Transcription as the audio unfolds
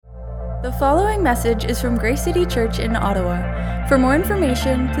The following message is from Grace City Church in Ottawa. For more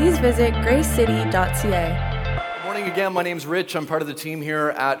information, please visit gracecity.ca. Good morning again. My name's Rich. I'm part of the team here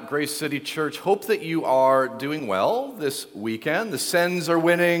at Grace City Church. Hope that you are doing well this weekend. The Sens are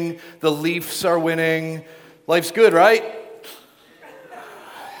winning. The Leafs are winning. Life's good, right?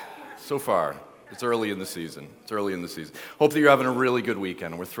 So far. It's early in the season. Hope that you're having a really good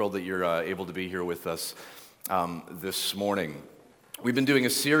weekend. We're thrilled that you're able to be here with us this morning. We've been doing a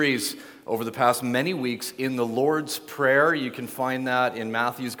series over the past many weeks in the Lord's Prayer. You can find that in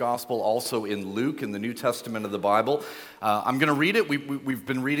Matthew's Gospel, also in Luke, in the New Testament of the Bible. I'm going to read it. We've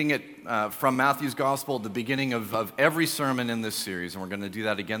been reading it from Matthew's Gospel at the beginning of every sermon in this series, and we're going to do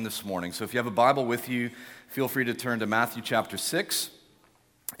that again this morning. So if you have a Bible with you, feel free to turn to Matthew chapter 6.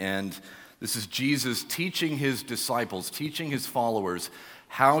 And this is Jesus teaching his disciples, teaching his followers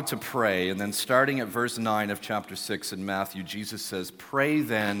how to pray. And then starting at verse 9 of chapter 6 in Matthew, Jesus says, "Pray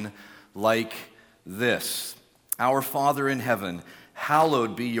then like this. Our Father in heaven,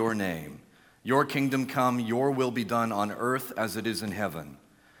 hallowed be your name. Your kingdom come, your will be done on earth as it is in heaven.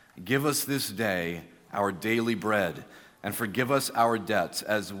 Give us this day our daily bread, and forgive us our debts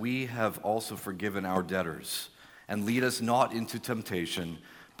as we have also forgiven our debtors. And lead us not into temptation,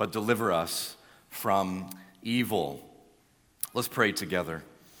 but deliver us from evil." Let's pray together.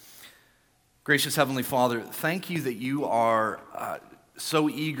 Gracious Heavenly Father, thank you that you are so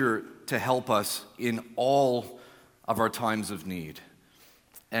eager to help us in all of our times of need.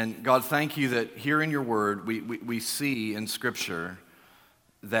 And God, thank you that here in your word, we see in Scripture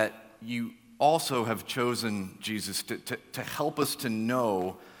that you also have chosen, Jesus, to help us to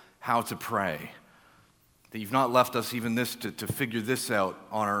know how to pray. That you've not left us even this to figure this out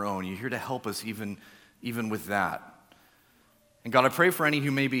on our own. You're here to help us even with that. And God, I pray for any who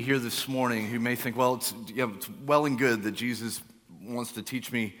may be here this morning who may think, well, it's well and good that Jesus wants to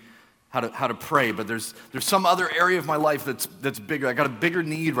teach me how to pray, but there's some other area of my life that's bigger. I got a bigger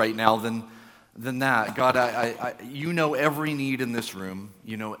need right now than that. God, I you know every need in this room.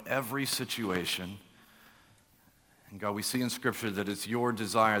 You know every situation. And God, we see in Scripture that it's your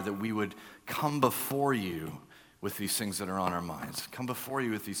desire that we would come before you with these things that are on our minds. Come before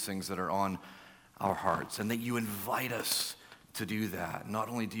you with these things that are on our hearts. And that you invite us to do that. Not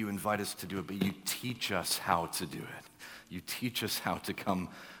only do you invite us to do it, but you teach us how to do it. You teach us how to come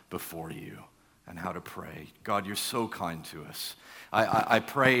before you and how to pray. God, you're so kind to us. I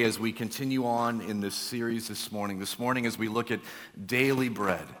pray as we continue on in this series this morning as we look at daily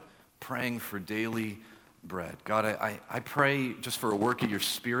bread, praying for daily bread. God, I pray just for a work of your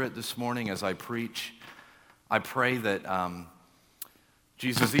Spirit this morning as I preach. I pray that,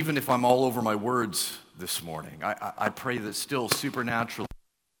 Jesus, even if I'm all over my words this morning, I pray that still supernaturally,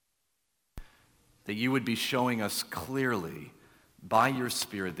 that you would be showing us clearly by your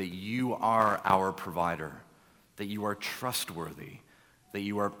Spirit that you are our provider, that you are trustworthy, that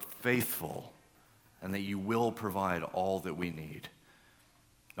you are faithful, and that you will provide all that we need.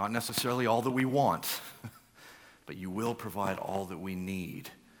 Not necessarily all that we want, but you will provide all that we need.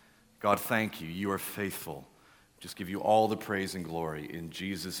 God, thank you. You are faithful. Just give you all the praise and glory in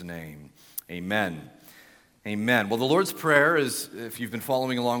Jesus' name. Amen. Amen. Well, the Lord's Prayer is, if you've been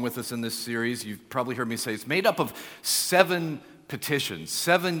following along with us in this series, you've probably heard me say it's made up of 7 petitions,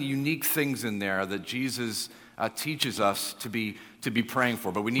 7 unique things in there that Jesus teaches us to be praying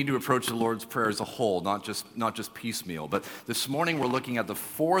for. But we need to approach the Lord's Prayer as a whole, not just piecemeal. But this morning we're looking at the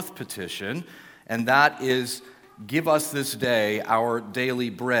 4th petition, and that is, give us this day our daily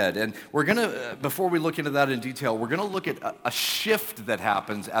bread. And we're going to, before we look into that in detail, we're going to look at a shift that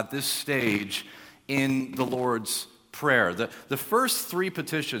happens at this stage in the Lord's Prayer. The first 3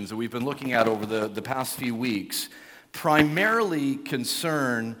 petitions that we've been looking at over the past few weeks primarily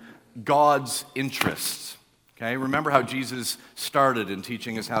concern God's interests. Okay, remember how Jesus started in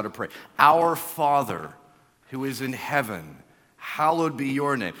teaching us how to pray. Our Father who is in heaven, hallowed be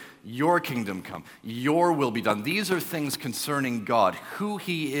your name. Your kingdom come. Your will be done. These are things concerning God, who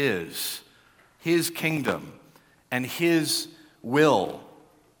he is, his kingdom, and his will.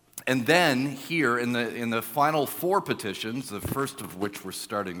 And then here in the final 4 petitions, the first of which we're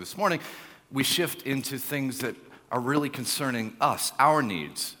starting this morning, we shift into things that are really concerning us, our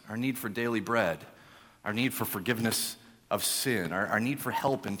needs, our need for daily bread, our need for forgiveness of sin, our need for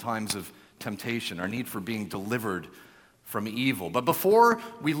help in times of temptation, our need for being delivered from evil. But before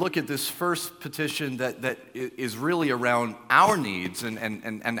we look at this first petition that is really around our needs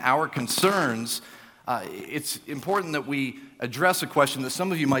and our concerns, it's important that we address a question that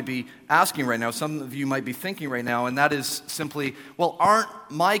some of you might be asking right now, some of you might be thinking right now, and that is simply, well, aren't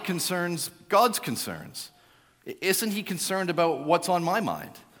my concerns God's concerns? Isn't he concerned about what's on my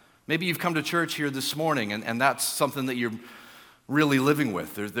mind? Maybe you've come to church here this morning, and that's something that you're really living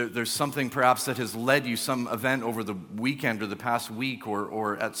with. There's something perhaps that has led you, some event over the weekend or the past week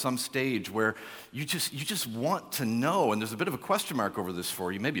or at some stage where you just want to know, and there's a bit of a question mark over this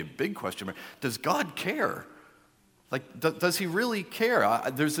for you, maybe a big question mark. Does God care? Like, does he really care?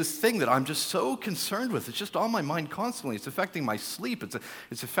 There's this thing that I'm just so concerned with. It's just on my mind constantly. It's affecting my sleep.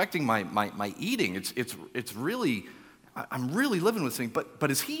 It's affecting my eating. It's really, I'm really living with this thing. But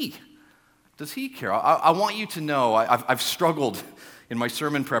is he? Does he care? I want you to know, I've struggled in my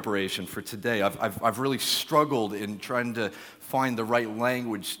sermon preparation for today. I've really struggled in trying to find the right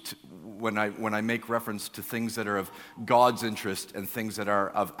language when I make reference to things that are of God's interest and things that are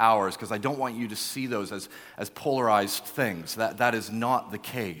of ours, because I don't want you to see those as polarized things. That is not the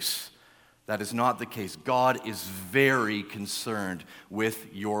case. That is not the case. God is very concerned with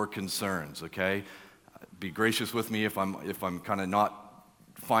your concerns, okay? Be gracious with me if I'm kind of not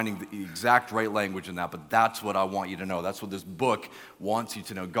finding the exact right language in that, but that's what I want you to know. That's what this book wants you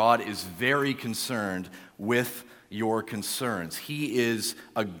to know. God is very concerned with your concerns. He is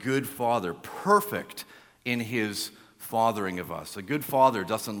a good father, perfect in his fathering of us. A good father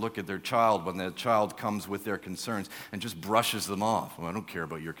doesn't look at their child when the child comes with their concerns and just brushes them off. Well, I don't care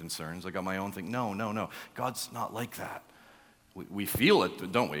about your concerns. I got my own thing. No. God's not like that. We feel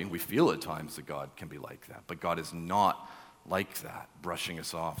it, don't we? We feel at times that God can be like that, but God is not like that, brushing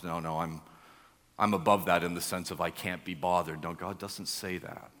us off. No, I'm above that in the sense of I can't be bothered. No, God doesn't say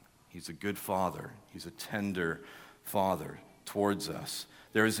that. He's a good father. He's a tender father towards us.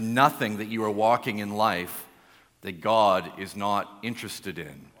 There is nothing that you are walking in life that God is not interested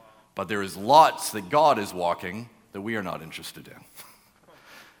in. But there is lots that God is walking that we are not interested in.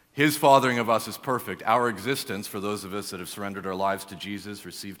 His fathering of us is perfect. Our existence, for those of us that have surrendered our lives to Jesus,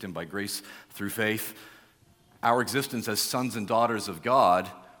 received him by grace through faith, our existence as sons and daughters of God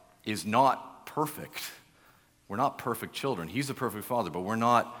is not perfect. We're not perfect children. He's a perfect father, but we're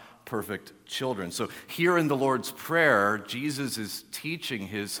not perfect children. So here in the Lord's Prayer, Jesus is teaching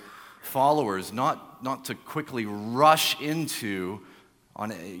his followers not to quickly rush into,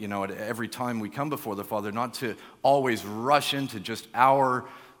 at every time we come before the Father, not to always rush into just our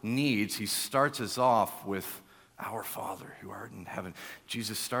needs. He starts us off with our Father who art in heaven.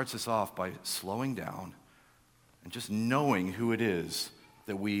 Jesus starts us off by slowing down and just knowing who it is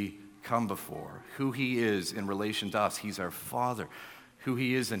that we come before, who he is in relation to us. He's our Father, who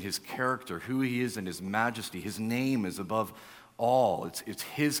he is in his character, who he is in his majesty. His name is above all. It's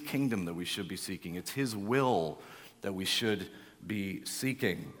his kingdom that we should be seeking. It's his will that we should be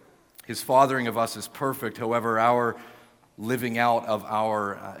seeking. His fathering of us is perfect. However, our living out of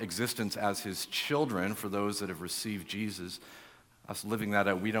our existence as his children, for those that have received Jesus, us living that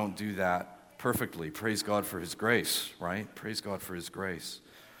out, we don't do that perfectly. Praise God for his grace, right? Praise God for his grace.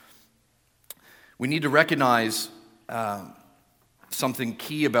 We need to recognize something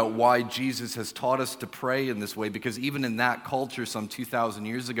key about why Jesus has taught us to pray in this way, because even in that culture some 2,000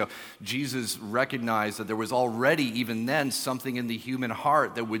 years ago, Jesus recognized that there was already, even then, something in the human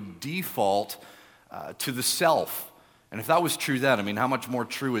heart that would default to the self. And if that was true then, how much more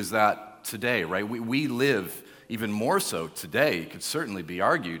true is that today, right? We live even more so today, it could certainly be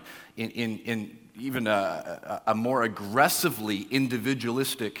argued, in even a more aggressively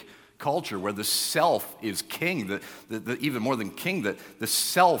individualistic culture where the self is king, even more than king, that the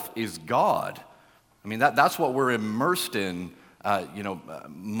self is God. That's what we're immersed in,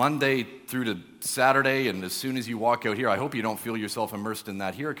 Monday through to Saturday, and as soon as you walk out here, I hope you don't feel yourself immersed in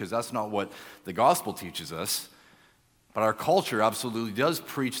that here, because that's not what the gospel teaches us. But our culture absolutely does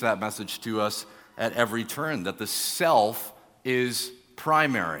preach that message to us at every turn, that the self is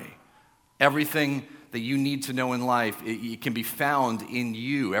primary. Everything that you need to know in life, it can be found in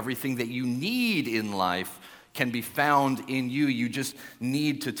you. Everything that you need in life can be found in you. You just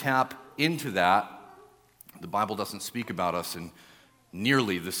need to tap into that. The Bible doesn't speak about us in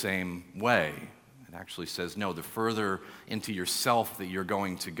nearly the same way. It actually says, no, the further into yourself that you're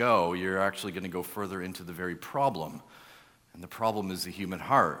going to go, you're actually going to go further into the very problem. And the problem is the human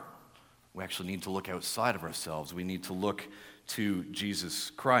heart. We actually need to look outside of ourselves. We need to look to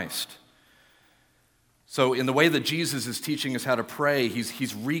Jesus Christ. So in the way that Jesus is teaching us how to pray, he's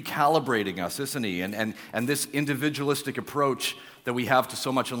recalibrating us, isn't he? And this individualistic approach that we have to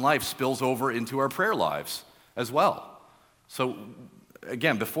so much in life spills over into our prayer lives as well. So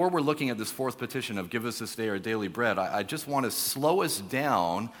again, before we're looking at this fourth petition of give us this day our daily bread, I just want to slow us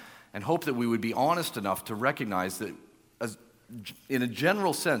down and hope that we would be honest enough to recognize that in a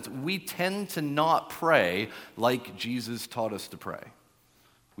general sense, we tend to not pray like Jesus taught us to pray.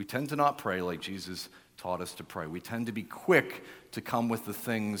 We tend to not pray like Jesus taught us to pray. We tend to be quick to come with the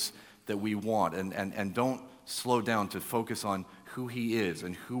things that we want, and don't slow down to focus on who he is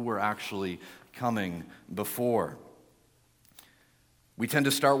and who we're actually coming before. We tend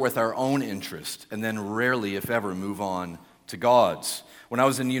to start with our own interest and then rarely, if ever, move on to God's. When I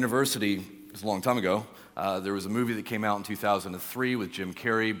was in university, it was a long time ago, there was a movie that came out in 2003 with Jim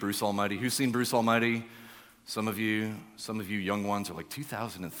Carrey, Bruce Almighty. Who's seen Bruce Almighty? Some of you young ones are like,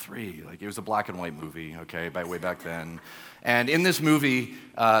 2003, like it was a black and white movie, okay, way back then. And in this movie,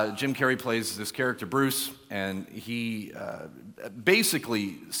 Jim Carrey plays this character, Bruce, and he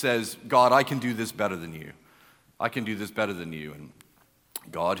basically says, God, I can do this better than you. I can do this better than you. And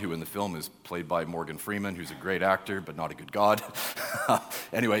God, who in the film is played by Morgan Freeman, who's a great actor, but not a good God.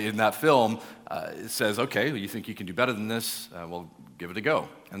 Anyway, in that film, it says, okay, well, you think you can do better than this? Well, give it a go.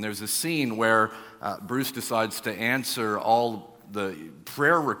 And there's a scene where Bruce decides to answer all the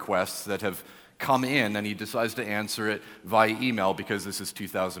prayer requests that have come in, and he decides to answer it via email because this is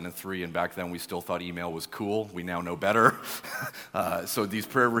 2003, and back then we still thought email was cool. We now know better. So these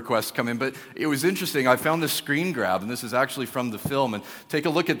prayer requests come in. But it was interesting. I found this screen grab, and this is actually from the film. And take a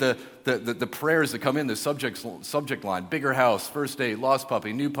look at the prayers that come in, the subject line: bigger house, first date, lost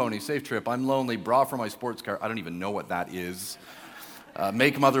puppy, new pony, safe trip, I'm lonely, bra for my sports car. I don't even know what that is.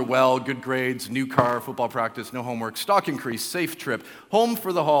 Make mother well, good grades, new car, football practice, no homework, stock increase, safe trip, home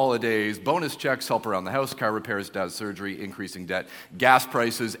for the holidays, bonus checks, help around the house, car repairs, dad's surgery, increasing debt, gas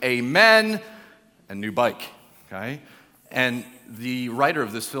prices, amen, and new bike, okay? And the writer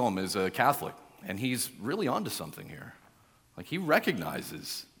of this film is a Catholic, and he's really onto something here. Like, he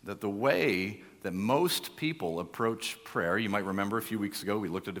recognizes that the way that most people approach prayer, you might remember a few weeks ago, we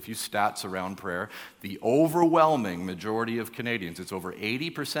looked at a few stats around prayer. The overwhelming majority of Canadians, it's over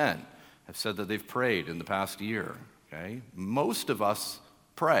 80%, have said that they've prayed in the past year, okay? Most of us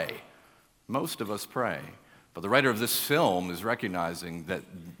pray. Most of us pray. But the writer of this film is recognizing that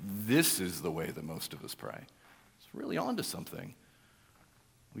this is the way that most of us pray. It's really onto something.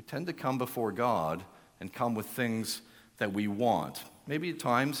 We tend to come before God and come with things that we want. Maybe at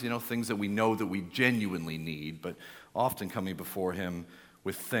times, things that we know that we genuinely need, but often coming before him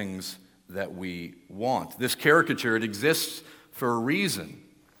with things that we want. This caricature, it exists for a reason.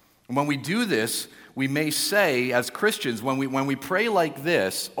 And when we do this, we may say, as Christians, when we pray like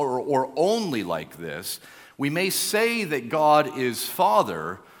this, or only like this, we may say that God is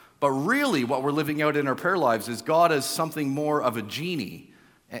Father, but really what we're living out in our prayer lives is God as something more of a genie.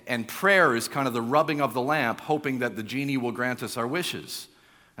 And prayer is kind of the rubbing of the lamp, hoping that the genie will grant us our wishes.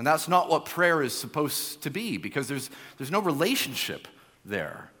 And that's not what prayer is supposed to be, because there's no relationship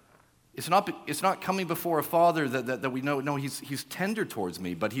there. It's not coming before a father that we know, no, he's tender towards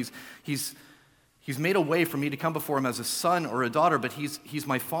me, but he's made a way for me to come before him as a son or a daughter, but he's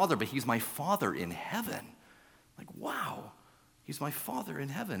my father, but he's my father in heaven. Like, wow. He's my Father in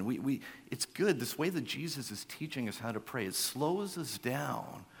heaven. It's good. This way that Jesus is teaching us how to pray, it slows us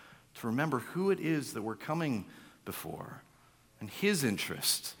down to remember who it is that we're coming before, and his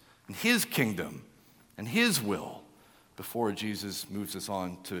interest, and his kingdom, and his will, before Jesus moves us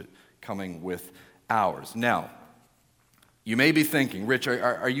on to coming with ours. Now, you may be thinking, Rich,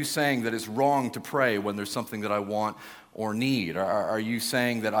 are you saying that it's wrong to pray when there's something that I want or need? Are you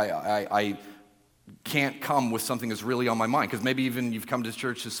saying that I can't come with something that's really on my mind? Because maybe even you've come to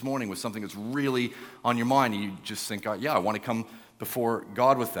church this morning with something that's really on your mind, and you just think, I want to come before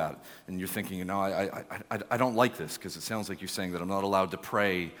God with that. And you're thinking, I don't like this, because it sounds like you're saying that I'm not allowed to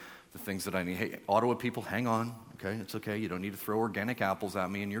pray the things that I need. Hey, Ottawa people, hang on, okay? It's okay. You don't need to throw organic apples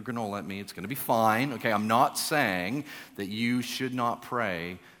at me and you're granola at me. It's going to be fine, okay? I'm not saying that you should not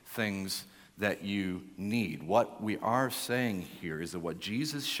pray things that you need. What we are saying here is that what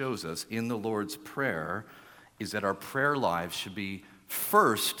Jesus shows us in the Lord's Prayer is that our prayer lives should be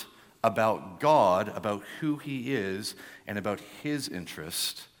first about God, about who he is, and about his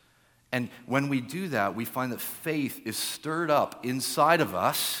interest. And when we do that, we find that faith is stirred up inside of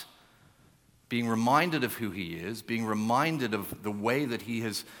us, being reminded of who he is, being reminded of the way that he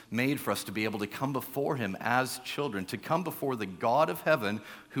has made for us to be able to come before him as children, to come before the God of heaven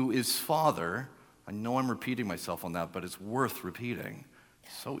who is Father. I know I'm repeating myself on that, but it's worth repeating.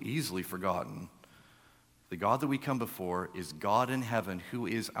 So easily forgotten. The God that we come before is God in heaven who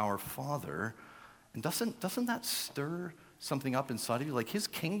is our Father. And doesn't that stir something up inside of you? Like his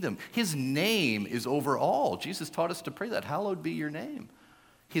kingdom, his name is over all. Jesus taught us to pray that. Hallowed be your name.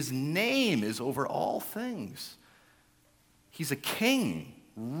 His name is over all things. He's a king,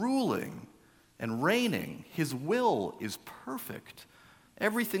 ruling and reigning. His will is perfect.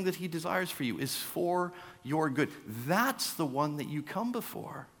 Everything that he desires for you is for your good. That's the one that you come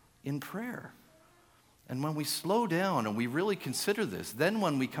before in prayer. And when we slow down and we really consider this, then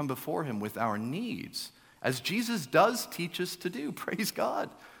when we come before him with our needs, as Jesus does teach us to do, praise God,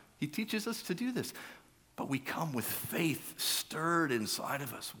 he teaches us to do this. But we come with faith stirred inside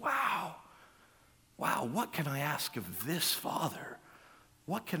of us. Wow, what can I ask of this Father?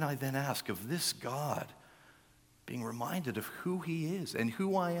 What can I then ask of this God? Being reminded of who he is and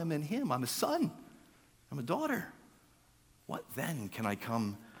who I am in him. I'm a son. I'm a daughter. What then can I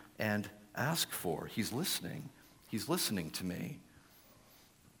come and ask for? He's listening. He's listening to me.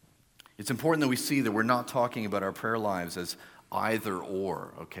 It's important that we see that we're not talking about our prayer lives as either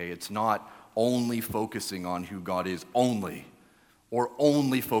or, okay? It's not only focusing on who God is only, or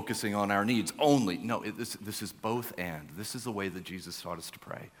only focusing on our needs only. No, this is both and. This is the way that Jesus taught us to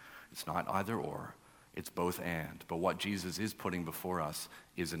pray. It's not either or, it's both and. But what Jesus is putting before us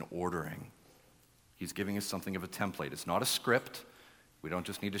is an ordering. He's giving us something of a template. It's not a script. We don't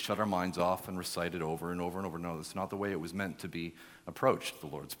just need to shut our minds off and recite it over and over and over. No, that's not the way it was meant to be approached, the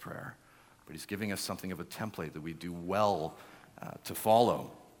Lord's Prayer. But he's giving us something of a template that we do well to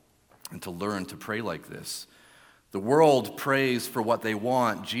follow and to learn to pray like this. The world prays for what they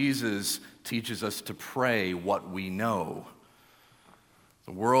want. Jesus teaches us to pray what we know.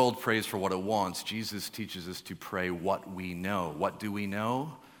 The world prays for what it wants. Jesus teaches us to pray what we know. What do we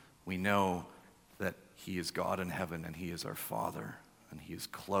know? We know that he is God in heaven and he is our Father and he is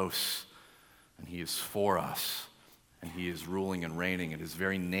close and he is for us and he is ruling and reigning and his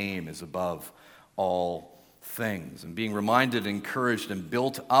very name is above all things. And being reminded, encouraged, and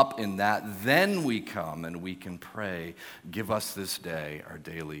built up in that, then we come and we can pray, give us this day our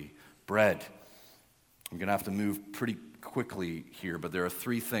daily bread. I'm going to have to move pretty quickly here, but there are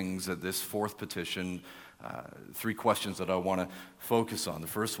three things that this fourth petition, three questions that I want to focus on. The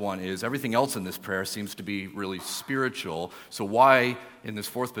first one is everything else in this prayer seems to be really spiritual. So why, in this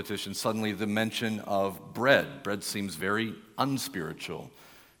fourth petition, suddenly the mention of bread? Bread seems very unspiritual,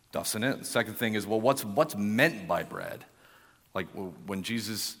 doesn't it? The second thing is, well, what's meant by bread? Like when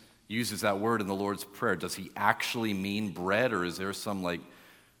Jesus uses that word in the Lord's Prayer, does he actually mean bread, or is there some like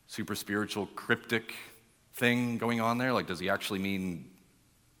super spiritual cryptic thing going on there? Like, does he actually mean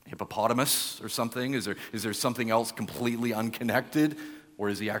hippopotamus or something? Is there something else completely unconnected, or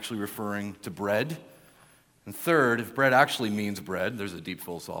is he actually referring to bread? And third, if bread actually means bread, there's a deep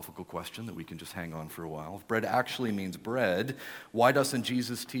philosophical question that we can just hang on for a while. If bread actually means bread, why doesn't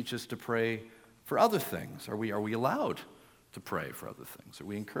Jesus teach us to pray for other things? Are we allowed to pray for other things? Are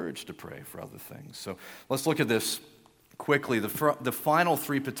we encouraged to pray for other things? So let's look at this quickly. The final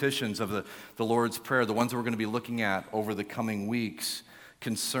three petitions of the Lord's Prayer, the ones that we're going to be looking at over the coming weeks,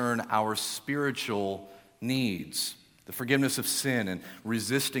 concern our spiritual needs. The forgiveness of sin and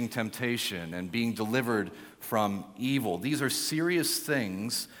resisting temptation and being delivered from evil. These are serious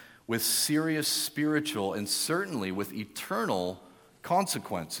things with serious spiritual and certainly with eternal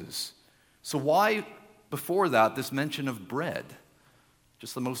consequences. So why, before that, this mention of bread?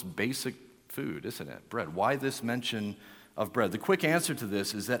 Just the most basic food, isn't it? Bread. Why this mention of bread? The quick answer to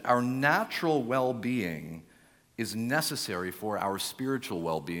this is that our natural well-being is necessary for our spiritual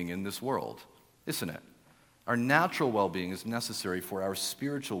well-being in this world, isn't it? Our natural well-being is necessary for our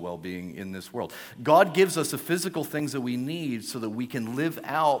spiritual well-being in this world. God gives us the physical things that we need so that we can live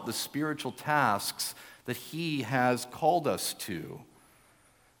out the spiritual tasks that he has called us to,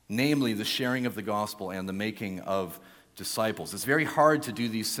 namely the sharing of the gospel and the making of disciples. It's very hard to do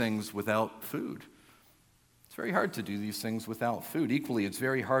these things without food. It's very hard to do these things without food. Equally, it's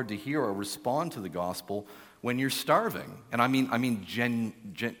very hard to hear or respond to the gospel when you're starving. And I mean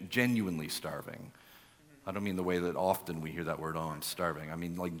genuinely starving. I don't mean the way that often we hear that word, oh, I'm starving. I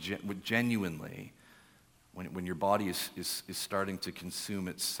mean like genuinely, when your body is starting to consume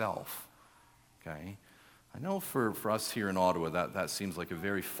itself, okay? I know for us here in Ottawa, that seems like a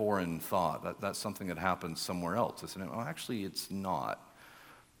very foreign thought. That's something that happens somewhere else, isn't it? Well, actually, it's not.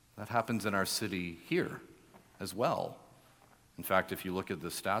 That happens in our city here as well. In fact, if you look at the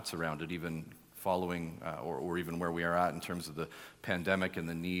stats around it, even following or even where we are at in terms of the pandemic and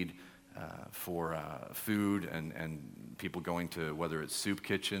the need for food and people going to, whether it's soup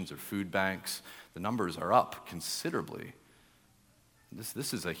kitchens or food banks, the numbers are up considerably.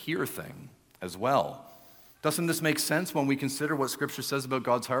 This is a here thing as well. Doesn't this make sense when we consider what Scripture says about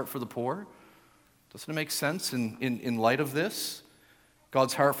God's heart for the poor? Doesn't it make sense in light of this?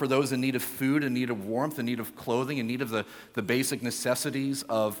 God's heart for those in need of food, in need of warmth, in need of clothing, in need of the basic necessities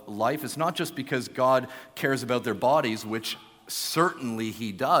of life. It's not just because God cares about their bodies, which certainly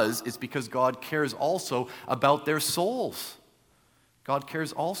he does. It's because God cares also about their souls. God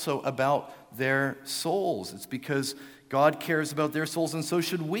cares also about their souls. It's because God cares about their souls, and so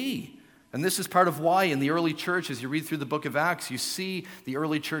should we And this is part of why in the early church, as you read through the book of Acts, you see the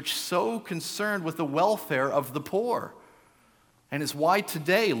early church so concerned with the welfare of the poor. And it's why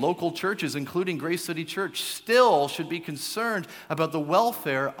today local churches, including Grace City Church, still should be concerned about the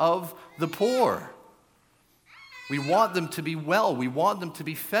welfare of the poor. We want them to be well. We want them to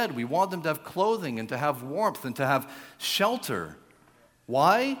be fed. We want them to have clothing and to have warmth and to have shelter.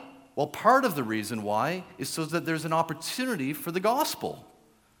 Why? Well, part of the reason why is so that there's an opportunity for the gospel.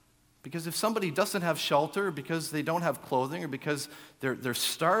 Because if somebody doesn't have shelter, because they don't have clothing, or because they're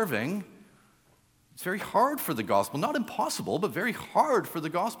starving, it's very hard for the gospel, not impossible, but very hard for the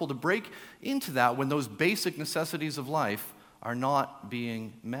gospel to break into that when those basic necessities of life are not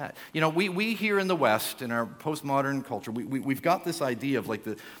being met. You know, we here in the West, in our postmodern culture, we've got this idea of like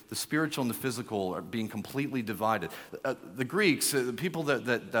the spiritual and the physical are being completely divided. The Greeks, the people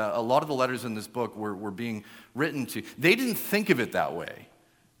that a lot of the letters in this book were being written to, they didn't think of it that way.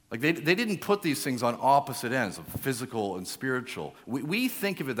 Like they didn't put these things on opposite ends of physical and spiritual. We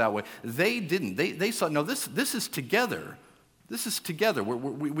think of it that way. They didn't. They saw, no, this is together. This is together.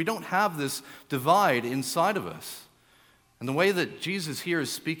 We don't have this divide inside of us. And the way that Jesus here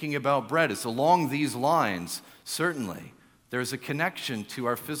is speaking about bread is along these lines, certainly. There's a connection to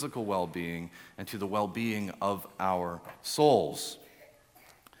our physical well-being and to the well-being of our souls.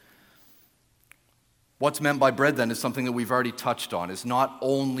 What's meant by bread, then, is something that we've already touched on. It's not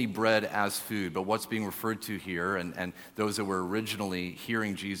only bread as food, but what's being referred to here, and those that were originally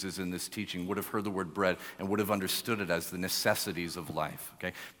hearing Jesus in this teaching would have heard the word bread and would have understood it as the necessities of life,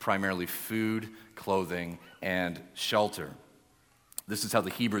 okay? Primarily food, clothing, and shelter. This is how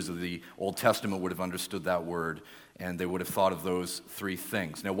the Hebrews of the Old Testament would have understood that word, and they would have thought of those three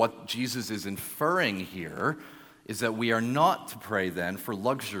things. Now, what Jesus is inferring here is that we are not to pray then for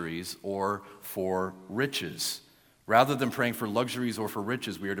luxuries or for riches. Rather than praying for luxuries or for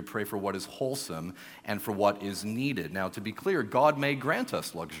riches, we are to pray for what is wholesome and for what is needed. Now, to be clear, God may grant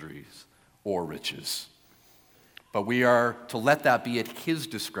us luxuries or riches, but we are to let that be at His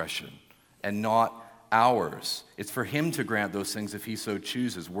discretion and not ours. It's for Him to grant those things if He so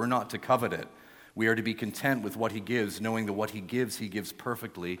chooses. We're not to covet it. We are to be content with what He gives, knowing that what He gives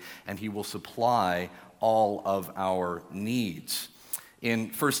perfectly, and He will supply all of our needs. In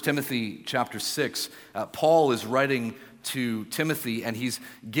 1 Timothy chapter 6, Paul is writing to Timothy, and he's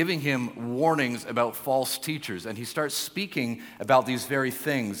giving him warnings about false teachers, and he starts speaking about these very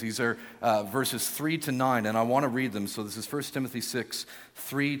things. These are verses 3 to 9, and I want to read them. So this is 1 Timothy 6,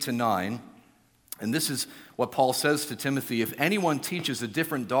 3 to 9. And this is what Paul says to Timothy: if anyone teaches a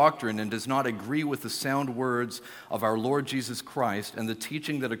different doctrine and does not agree with the sound words of our Lord Jesus Christ and the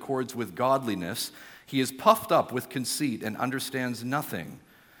teaching that accords with godliness, he is puffed up with conceit and understands nothing.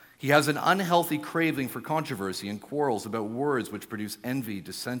 He has an unhealthy craving for controversy and quarrels about words which produce envy,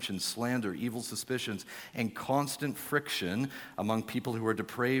 dissension, slander, evil suspicions, and constant friction among people who are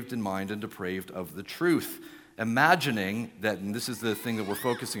depraved in mind and depraved of the truth. Imagining that, and this is the thing that we're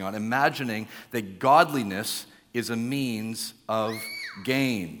focusing on, imagining that godliness is a means of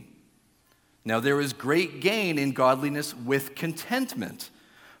gain. Now, there is great gain in godliness with contentment.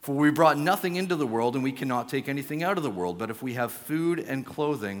 For we brought nothing into the world, and we cannot take anything out of the world. But if we have food and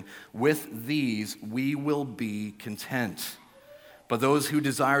clothing, with these we will be content. But those who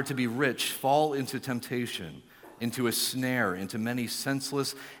desire to be rich fall into temptation, into a snare, into many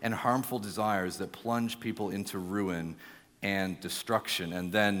senseless and harmful desires that plunge people into ruin and destruction.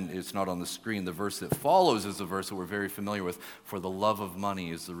 And then, it's not on the screen, the verse that follows is a verse that we're very familiar with. For the love of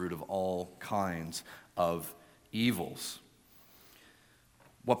money is the root of all kinds of evils.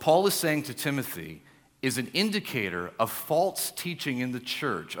 What Paul is saying to Timothy is an indicator of false teaching in the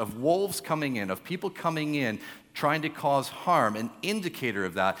church, of wolves coming in, of people coming in trying to cause harm. An indicator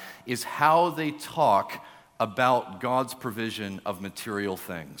of that is how they talk about God's provision of material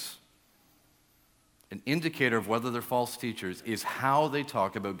things. An indicator of whether they're false teachers is how they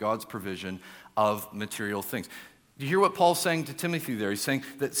talk about God's provision of material things. Do you hear what Paul's saying to Timothy there? He's saying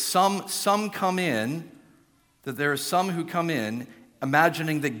that some come in, that there are some who come in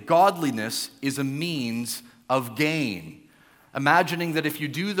imagining that godliness is a means of gain. Imagining that if you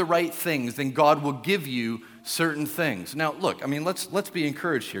do the right things, then God will give you certain things. Now, look, I mean, let's be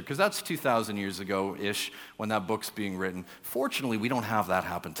encouraged here, because that's 2,000 years ago-ish when that book's being written. Fortunately, we don't have that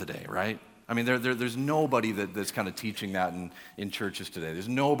happen today, right? I mean, there's nobody that's kind of teaching that in churches today. There's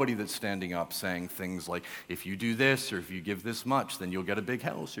nobody that's standing up saying things like, if you do this or if you give this much, then you'll get a big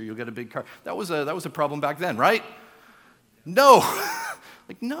house or you'll get a big car. That was a problem back then, right? No.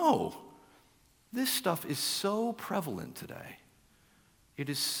 No. This stuff is so prevalent today. It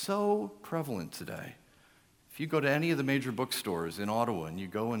is so prevalent today. If you go to any of the major bookstores in Ottawa and you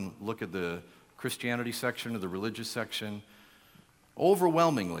go and look at the Christianity section or the religious section,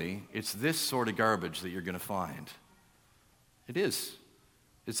 overwhelmingly, it's this sort of garbage that you're going to find. It is.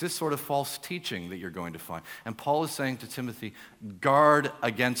 It's this sort of false teaching that you're going to find. And Paul is saying to Timothy, guard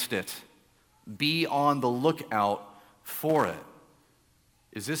against it. Be on the lookout for it.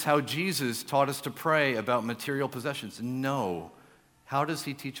 Is this how Jesus taught us to pray about material possessions? No. How does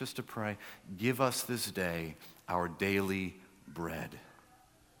he teach us to pray? Give us this day our daily bread.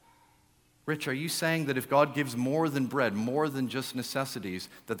 Rich, are you saying that if God gives more than bread, more than just necessities,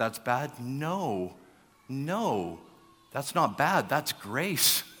 that that's bad? No. No. That's not bad. That's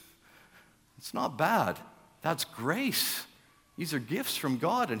grace. It's not bad. That's grace. These are gifts from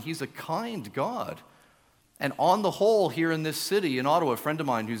God, and he's a kind God. And on the whole, here in this city, in Ottawa, a friend of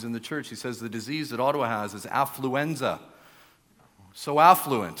mine who's in the church, he says the disease that Ottawa has is affluenza. So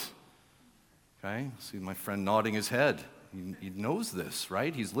affluent. Okay? See my friend nodding his head. He knows this,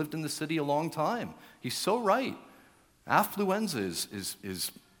 right? He's lived in the city a long time. He's so right. Affluenza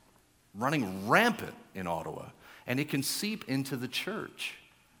is running rampant in Ottawa. And it can seep into the church.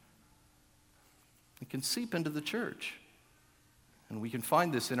 It can seep into the church. And we can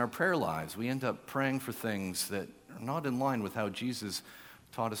find this in our prayer lives. We end up praying for things that are not in line with how Jesus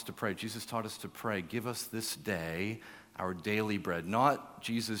taught us to pray. Jesus taught us to pray, give us this day our daily bread. Not,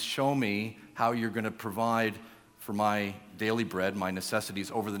 Jesus, show me how you're going to provide for my daily bread, my necessities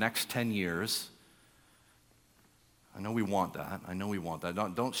over the next 10 years. I know we want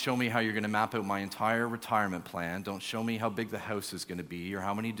that. Don't show me how you're going to map out my entire retirement plan. Don't show me how big the house is going to be or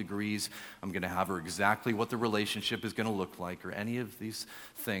how many degrees I'm going to have or exactly what the relationship is going to look like or any of these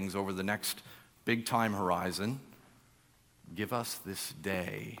things over the next big time horizon. Give us this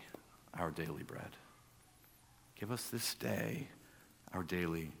day our daily bread. Give us this day our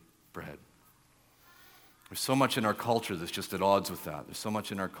daily bread. There's so much in our culture that's just at odds with that. There's so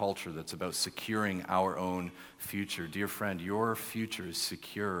much in our culture that's about securing our own future. Dear friend, your future is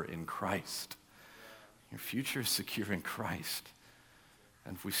secure in Christ. Your future is secure in Christ.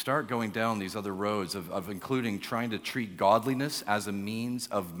 And if we start going down these other roads of including trying to treat godliness as a means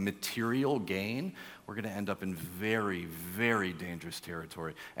of material gain, we're going to end up in very, very dangerous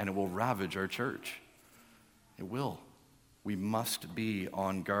territory, and it will ravage our church. It will. We must be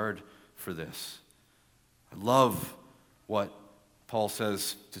on guard for this. I love what Paul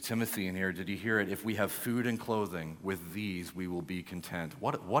says to Timothy in here. Did you hear it? If we have food and clothing, with these we will be content.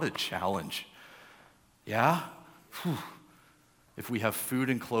 What a challenge. Yeah? Whew. If we have food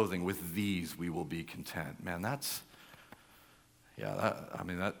and clothing, with these we will be content. Man, that's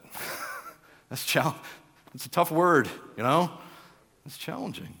challenging. It's a tough word, you know? It's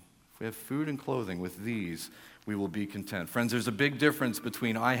challenging. If we have food and clothing, with these we will be content. Friends, there's a big difference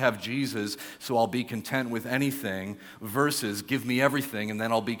between I have Jesus, so I'll be content with anything, versus give me everything and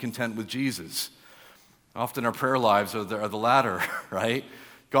then I'll be content with Jesus. Often our prayer lives are the latter, right?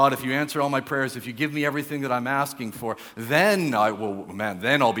 God, if you answer all my prayers, if you give me everything that I'm asking for, then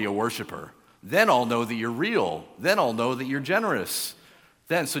I'll be a worshiper. Then I'll know that you're real. Then I'll know that you're generous.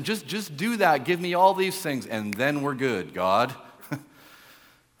 So just do that. Give me all these things, and then we're good, God.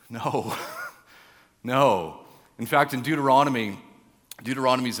 No. No. In fact, in Deuteronomy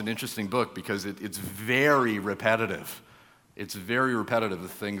is an interesting book because it's very repetitive. It's very repetitive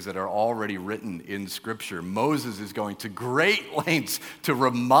of things that are already written in Scripture. Moses is going to great lengths to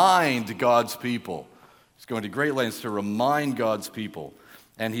remind God's people. He's going to great lengths to remind God's people.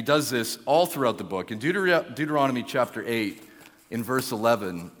 And he does this all throughout the book. In Deuteronomy chapter 8, in verse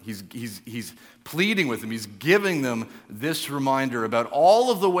 11, he's pleading with them. He's giving them this reminder about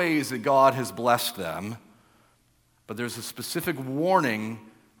all of the ways that God has blessed them. But there's a specific warning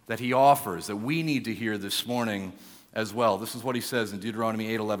that he offers that we need to hear this morning as well. This is what he says in Deuteronomy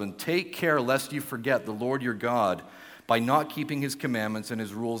 8:11. Take care lest you forget the Lord your God by not keeping his commandments and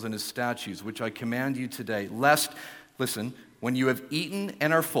his rules and his statutes, which I command you today, lest, listen, when you have eaten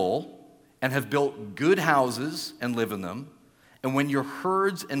and are full and have built good houses and live in them, and when your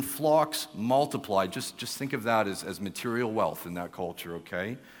herds and flocks multiply, just think of that as material wealth in that culture,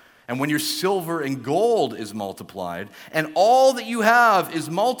 okay? And when your silver and gold is multiplied, and all that you have is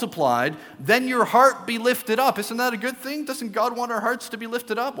multiplied, then your heart be lifted up. Isn't that a good thing? Doesn't God want our hearts to be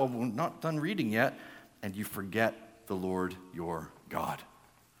lifted up? Well, we're not done reading yet. And you forget the Lord your God.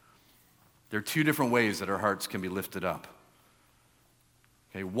 There are two different ways that our hearts can be lifted up.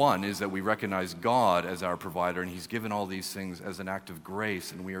 Okay, one is that we recognize God as our provider, and he's given all these things as an act of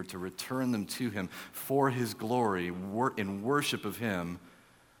grace, and we are to return them to him for his glory, in worship of him.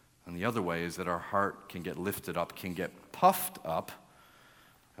 And the other way is that our heart can get lifted up, can get puffed up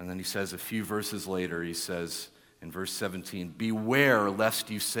And then he says a few verses later, he says in verse 17, beware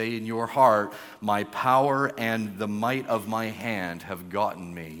lest you say in your heart, my power and the might of my hand have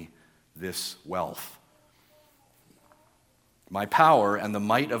gotten me this wealth. My power and the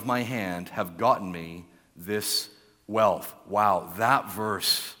might of my hand have gotten me this wealth. Wow, that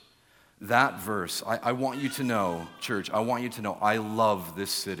verse. I want you to know, church, I want you to know I love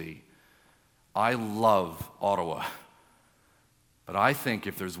this city. I love Ottawa. But I think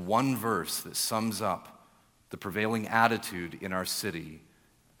if there's one verse that sums up the prevailing attitude in our city,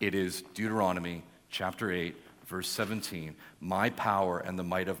 it is Deuteronomy chapter 8, verse 17. My power and the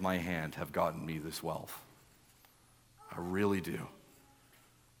might of my hand have gotten me this wealth. I really do.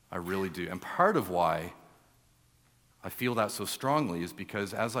 I really do. And part of why I feel that so strongly is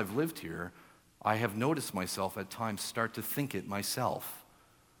because as I've lived here, I have noticed myself at times start to think it myself.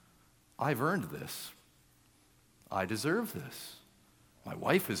 I've earned this. I deserve this. My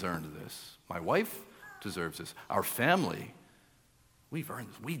wife has earned this. My wife deserves this. Our family, we've earned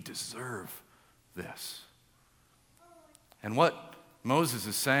this. We deserve this. And what Moses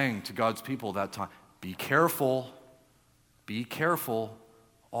is saying to God's people at that time, be careful. Be careful.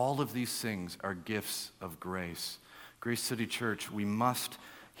 All of these things are gifts of grace. Grace City Church, we must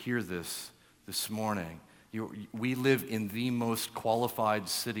hear this morning. We live in the most qualified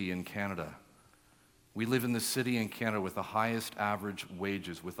city in Canada. We live in the city in Canada with the highest average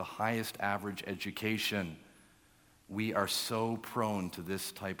wages, with the highest average education. We are so prone to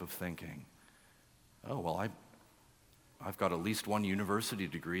this type of thinking. Oh, well, I've got at least one university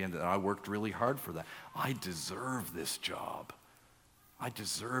degree and I worked really hard for that. I deserve this job. I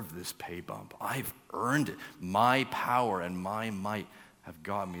deserve this pay bump. I've earned it. My power and my might have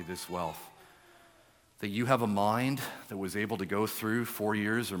got me this wealth. That you have a mind that was able to go through 4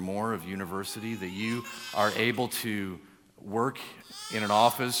 years or more of university, that you are able to work in an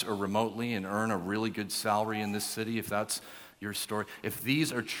office or remotely and earn a really good salary in this city, if that's your story. If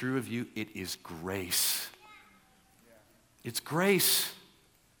these are true of you, it is grace. It's grace.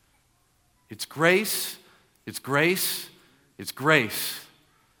 It's grace. It's grace. It's grace.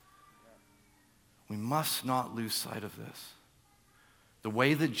 We must not lose sight of this. The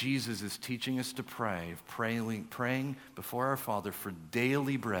way that Jesus is teaching us to pray, of praying before our Father for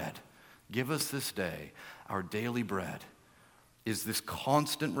daily bread, give us this day our daily bread, is this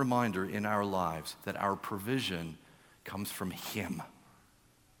constant reminder in our lives that our provision comes from Him.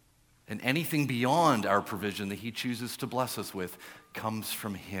 And anything beyond our provision that He chooses to bless us with comes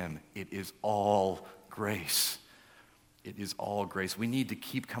from Him. It is all grace. It is all grace. We need to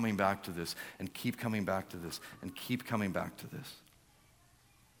keep coming back to this, and keep coming back to this, and keep coming back to this.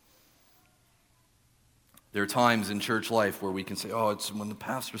 There are times in church life where we can say, oh, it's when the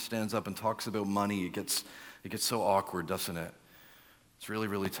pastor stands up and talks about money, it gets so awkward, doesn't it? It's really,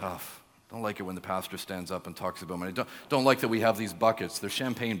 really tough. Don't like it when the pastor stands up and talks about money. Don't like that we have these buckets. They're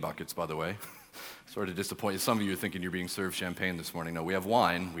champagne buckets, by the way. Sort of disappointed. Some of you are thinking you're being served champagne this morning. No, we have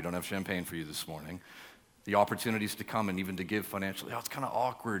wine. We don't have champagne for you this morning. The opportunities to come and even to give financially. Oh, it's kind of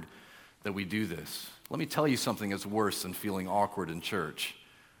awkward that we do this. Let me tell you something that's worse than feeling awkward in church.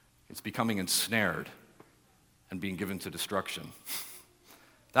 It's becoming ensnared and being given to destruction.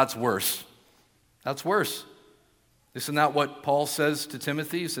 That's worse. That's worse. Isn't that what Paul says to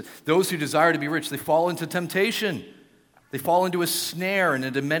Timothy? He says, those who desire to be rich, they fall into temptation. They fall into a snare and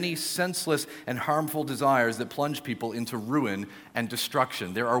into many senseless and harmful desires that plunge people into ruin and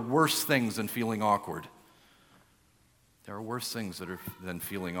destruction. There are worse things than feeling awkward. There are worse things than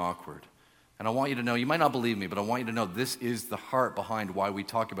feeling awkward. And I want you to know, you might not believe me, but I want you to know this is the heart behind why we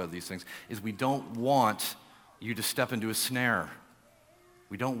talk about these things, is we don't want you to step into a snare.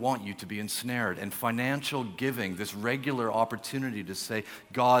 We don't want you to be ensnared. And financial giving, this regular opportunity to say,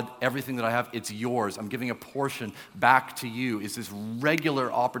 God, everything that I have, it's yours. I'm giving a portion back to you, is this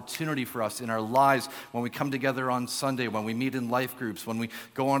regular opportunity for us in our lives when we come together on Sunday, when we meet in life groups, when we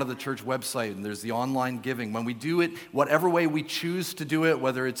go onto the church website and there's the online giving. When we do it, whatever way we choose to do it,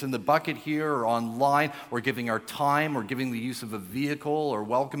 whether it's in the bucket here or online, or giving our time, or giving the use of a vehicle, or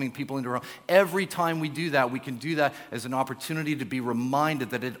welcoming people into our home, every time we do that, we can do that as an opportunity to be reminded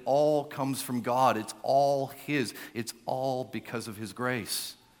that it all comes from God. It's all His. It's all because of His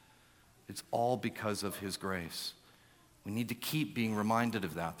grace. It's all because of His grace. We need to keep being reminded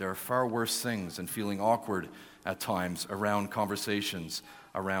of that. There are far worse things than feeling awkward at times around conversations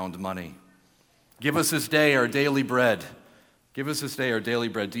around money. Give us this day our daily bread. Give us this day our daily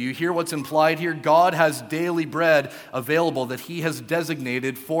bread. Do you hear what's implied here? God has daily bread available that He has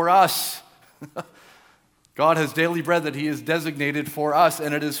designated for us. God has daily bread that He has designated for us,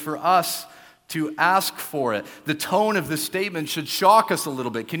 and it is for us to ask for it. The tone of this statement should shock us a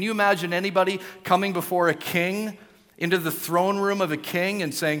little bit. Can you imagine anybody coming before a king, into the throne room of a king,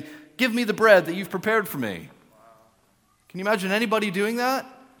 and saying, "Give me the bread that you've prepared for me"? Can you imagine anybody doing that?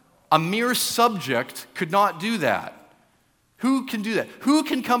 A mere subject could not do that. Who can do that? Who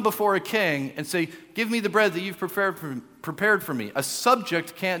can come before a king and say, "Give me the bread that you've prepared for me"? A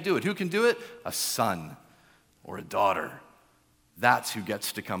subject can't do it. Who can do it? A son or a daughter. That's who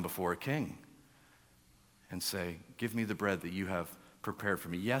gets to come before a king and say, "Give me the bread that you have prepared for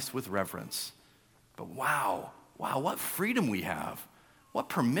me." Yes, with reverence. But wow, what freedom we have. What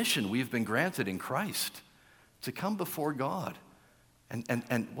permission we've been granted in Christ to come before God.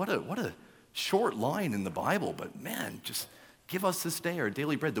 And what a short line in the Bible, but man, just give us this day our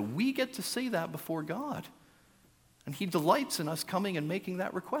daily bread, that we get to say that before God. And he delights in us coming and making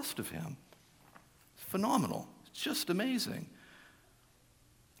that request of him. It's phenomenal. It's just amazing.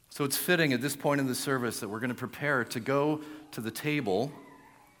 So it's fitting at this point in the service that we're going to prepare to go to the table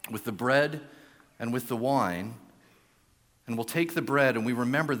with the bread and with the wine. And we'll take the bread, and we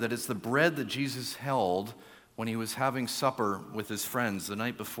remember that it's the bread that Jesus held when he was having supper with his friends the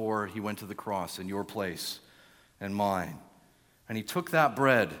night before he went to the cross in your place and mine. And he took that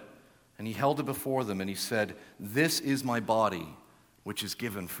bread and he held it before them and he said, "This is my body, which is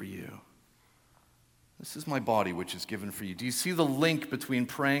given for you." This is my body, which is given for you. Do you see the link between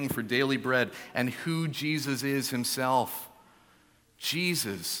praying for daily bread and who Jesus is himself?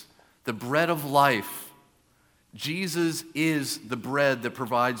 Jesus, the bread of life. Jesus is the bread that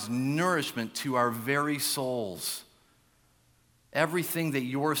provides nourishment to our very souls. Everything that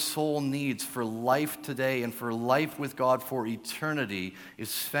your soul needs for life today and for life with God for eternity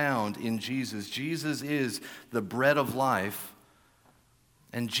is found in Jesus. Jesus is the bread of life,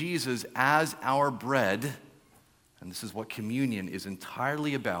 and Jesus as our bread, and this is what communion is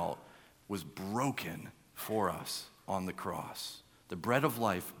entirely about, was broken for us on the cross. The bread of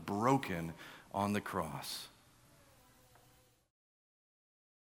life broken on the cross.